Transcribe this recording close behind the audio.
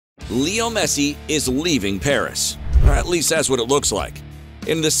Leo Messi is leaving Paris. Or at least that's what it looks like.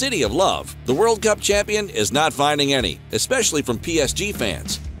 In the city of love, the World Cup champion is not finding any, especially from PSG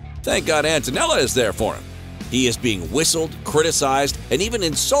fans. Thank God Antonella is there for him. He is being whistled, criticized, and even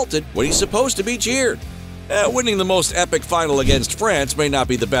insulted when he's supposed to be cheered. Winning the most epic final against France may not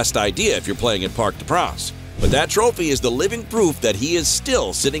be the best idea if you're playing at Parc des Princes. But that trophy is the living proof that he is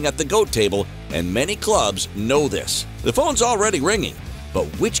still sitting at the GOAT table, and many clubs know this. The phone's already ringing, but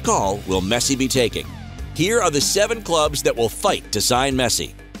which call will Messi be taking? Here are the 7 clubs that will fight to sign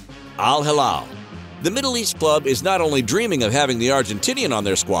Messi. Al Hilal. The Middle East club is not only dreaming of having the Argentinian on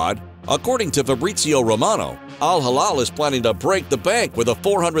their squad. According to Fabrizio Romano, Al Hilal is planning to break the bank with a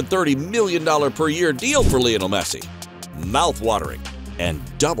 $430 million per year deal for Lionel Messi. Mouth-watering, and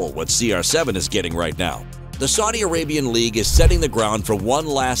double what CR7 is getting right now. The Saudi Arabian League is setting the ground for one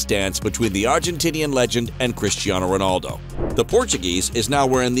last dance between the Argentinian legend and Cristiano Ronaldo. The Portuguese is now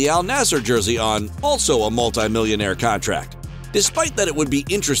wearing the Al Nassr jersey on also a multi-millionaire contract. Despite that it would be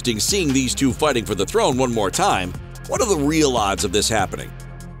interesting seeing these two fighting for the throne one more time, what are the real odds of this happening?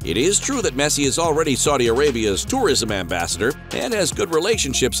 It is true that Messi is already Saudi Arabia's tourism ambassador and has good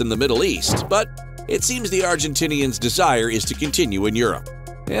relationships in the Middle East, but it seems the Argentinian's desire is to continue in Europe,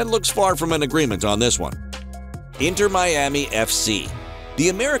 and looks far from an agreement on this one. Inter Miami FC. The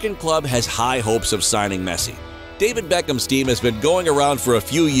American club has high hopes of signing Messi. David Beckham's team has been going around for a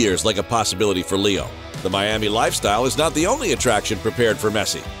few years like a possibility for Leo. The Miami lifestyle is not the only attraction prepared for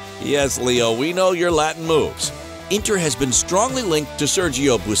Messi. Yes, Leo, we know your Latin moves. Inter has been strongly linked to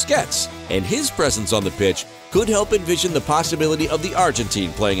Sergio Busquets, and his presence on the pitch could help envision the possibility of the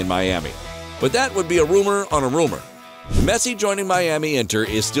Argentine playing in Miami. But that would be a rumor on a rumor. Messi joining Miami Inter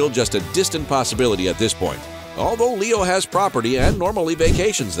is still just a distant possibility at this point, although Leo has property and normally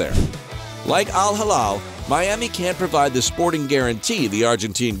vacations there. Like Al Hilal, Miami can't provide the sporting guarantee the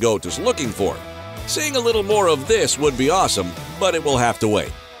Argentine GOAT is looking for. Seeing a little more of this would be awesome, but it will have to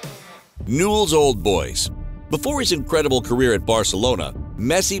wait. Newell's Old Boys. Before his incredible career at Barcelona,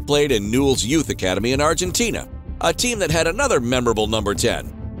 Messi played in Newell's Youth Academy in Argentina, a team that had another memorable number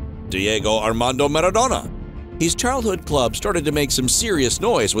 10, Diego Armando Maradona. His childhood club started to make some serious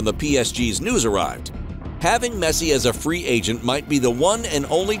noise when the PSG's news arrived. Having Messi as a free agent might be the one and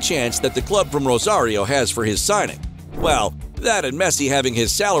only chance that the club from Rosario has for his signing. Well, that and Messi having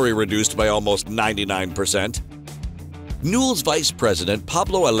his salary reduced by almost 99%. Newell's vice president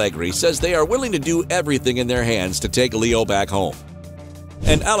Pablo Allegri says they are willing to do everything in their hands to take Leo back home.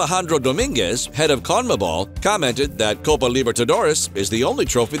 And Alejandro Dominguez, head of CONMEBOL, commented that Copa Libertadores is the only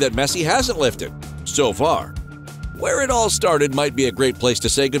trophy that Messi hasn't lifted, so far. Where it all started might be a great place to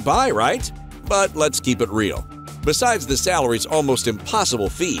say goodbye, right? But let's keep it real. Besides the salary's almost impossible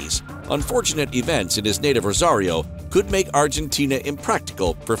fees, unfortunate events in his native Rosario could make Argentina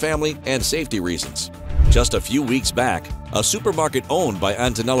impractical for family and safety reasons. Just a few weeks back, a supermarket owned by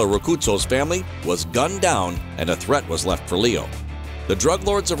Antonella Rocuzzo's family was gunned down and a threat was left for Leo. The drug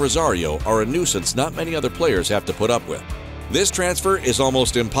lords of Rosario are a nuisance not many other players have to put up with. This transfer is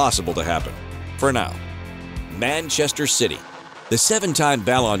almost impossible to happen. For now. Manchester City. The 7-time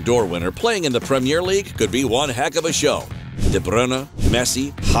Ballon d'Or winner playing in the Premier League could be one heck of a show. De Bruyne,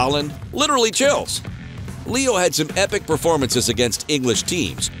 Messi, Haaland, literally chills. Leo had some epic performances against English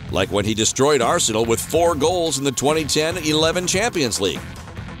teams, like when he destroyed Arsenal with 4 goals in the 2010-11 Champions League.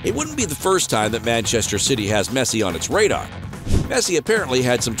 It wouldn't be the first time that Manchester City has Messi on its radar. Messi apparently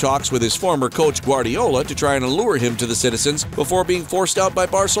had some talks with his former coach Guardiola to try and allure him to the citizens before being forced out by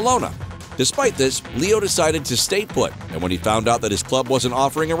Barcelona. Despite this, Leo decided to stay put, and when he found out that his club wasn't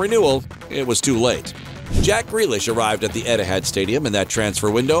offering a renewal, it was too late. Jack Grealish arrived at the Etihad Stadium in that transfer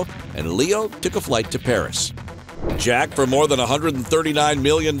window, and Leo took a flight to Paris. Jack for more than $139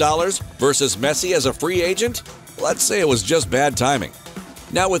 million versus Messi as a free agent? Let's say it was just bad timing.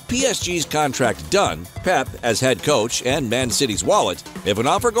 Now with PSG's contract done, Pep as head coach, and Man City's wallet, if an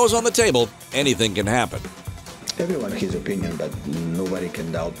offer goes on the table, anything can happen. Everyone has his opinion, but nobody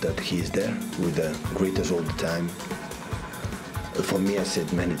can doubt that he is there with the greatest all the time. For me, I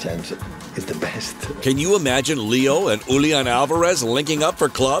said many times, it's the best. Can you imagine Leo and Julian Alvarez linking up for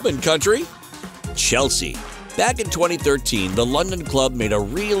club and country? Chelsea. Back in 2013, the London club made a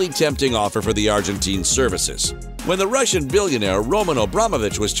really tempting offer for the Argentine's services. When the Russian billionaire Roman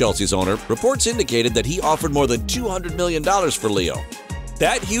Abramovich was Chelsea's owner, reports indicated that he offered more than $200 million for Leo.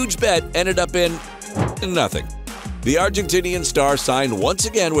 That huge bet ended up in nothing. The Argentinian star signed once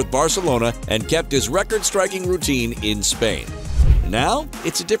again with Barcelona and kept his record-striking routine in Spain. Now,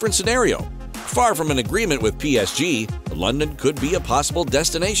 it's a different scenario. Far from an agreement with PSG, London could be a possible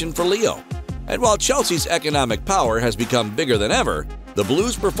destination for Leo. And while Chelsea's economic power has become bigger than ever, the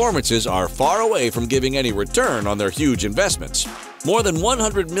Blues' performances are far away from giving any return on their huge investments. More than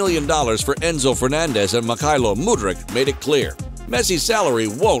 $100 million for Enzo Fernandez and Mykhailo Mudryk made it clear Messi's salary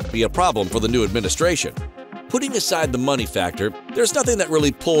won't be a problem for the new administration. Putting aside the money factor, there's nothing that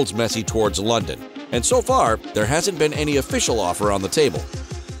really pulls Messi towards London, and so far, there hasn't been any official offer on the table.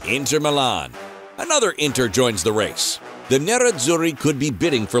 Inter Milan. Another Inter joins the race. The Nerazzurri could be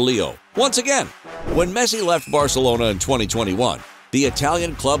bidding for Leo once again. When Messi left Barcelona in 2021, the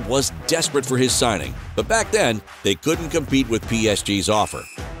Italian club was desperate for his signing, but back then, they couldn't compete with PSG's offer.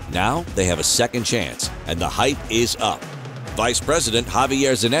 Now, they have a second chance, and the hype is up. Vice President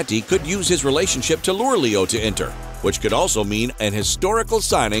Javier Zanetti could use his relationship to lure Leo to Inter, which could also mean an historical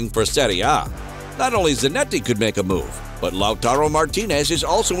signing for Serie A. Not only Zanetti could make a move, but Lautaro Martinez is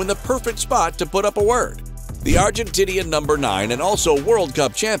also in the perfect spot to put up a word. The Argentinian number 9 and also World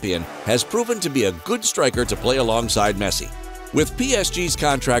Cup champion has proven to be a good striker to play alongside Messi. With PSG's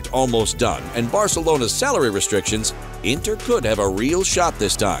contract almost done and Barcelona's salary restrictions, Inter could have a real shot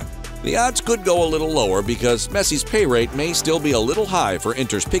this time. The odds could go a little lower because Messi's pay rate may still be a little high for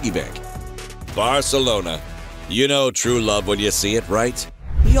Inter's piggy bank. Barcelona. You know true love when you see it, right?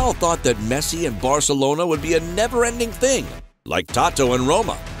 We all thought that Messi and Barcelona would be a never-ending thing, like Tato and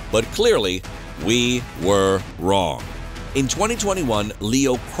Roma. But clearly, we were wrong. In 2021,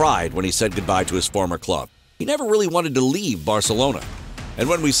 Leo cried when he said goodbye to his former club. He never really wanted to leave Barcelona. And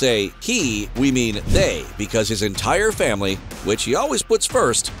when we say he, we mean they, because his entire family, which he always puts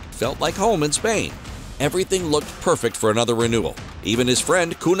first, felt like home in Spain. Everything looked perfect for another renewal. Even his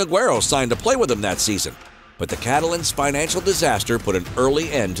friend Kun Agüero signed to play with him that season. But the Catalans' financial disaster put an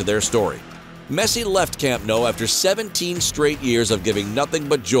early end to their story. Messi left Camp Nou after 17 straight years of giving nothing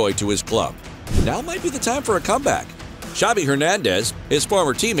but joy to his club. Now might be the time for a comeback. Xavi Hernandez, his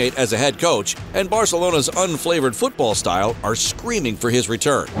former teammate as a head coach, and Barcelona's unflavored football style are screaming for his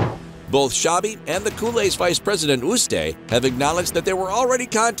return. Both Xavi and the Culés vice president Uste have acknowledged that they were already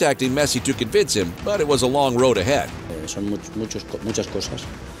contacting Messi to convince him, but it was a long road ahead. Son muchas cosas,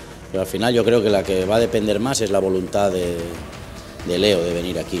 pero al final yo creo que la que va a depender más es la voluntad de Leo de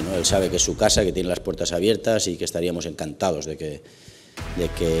venir aquí, ¿no? Él sabe que es su casa, que tiene las puertas abiertas y que estaríamos encantados de que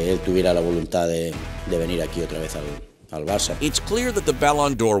él tuviera la voluntad de venir aquí otra vez al Barça. It's clear that the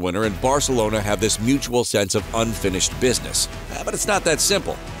Ballon d'Or winner and Barcelona have this mutual sense of unfinished business. But it's not that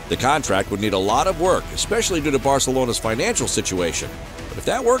simple. The contract would need a lot of work, especially due to Barcelona's financial situation. But if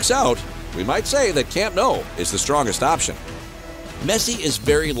that works out, we might say that Camp Nou is the strongest option. Messi is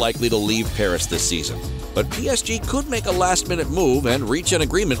very likely to leave Paris this season, but PSG could make a last-minute move and reach an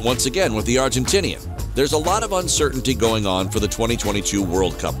agreement once again with the Argentinian. There's a lot of uncertainty going on for the 2022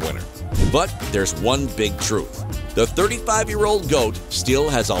 World Cup winner. But there's one big truth. The 35-year-old GOAT still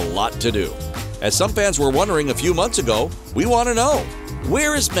has a lot to do. As some fans were wondering a few months ago, we want to know,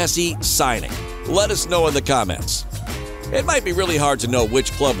 where is Messi signing? Let us know in the comments. It might be really hard to know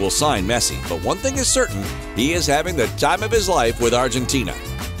which club will sign Messi, but one thing is certain, he is having the time of his life with Argentina.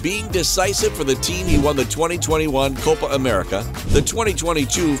 Being decisive for the team he won the 2021 Copa America, the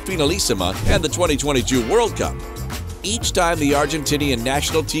 2022 Finalissima, and the 2022 World Cup. Each time the Argentinian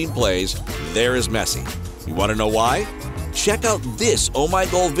national team plays, there is Messi. You want to know why? Check out this Oh My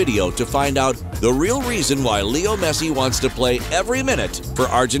Goal video to find out the real reason why Leo Messi wants to play every minute for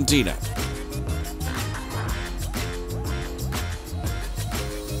Argentina.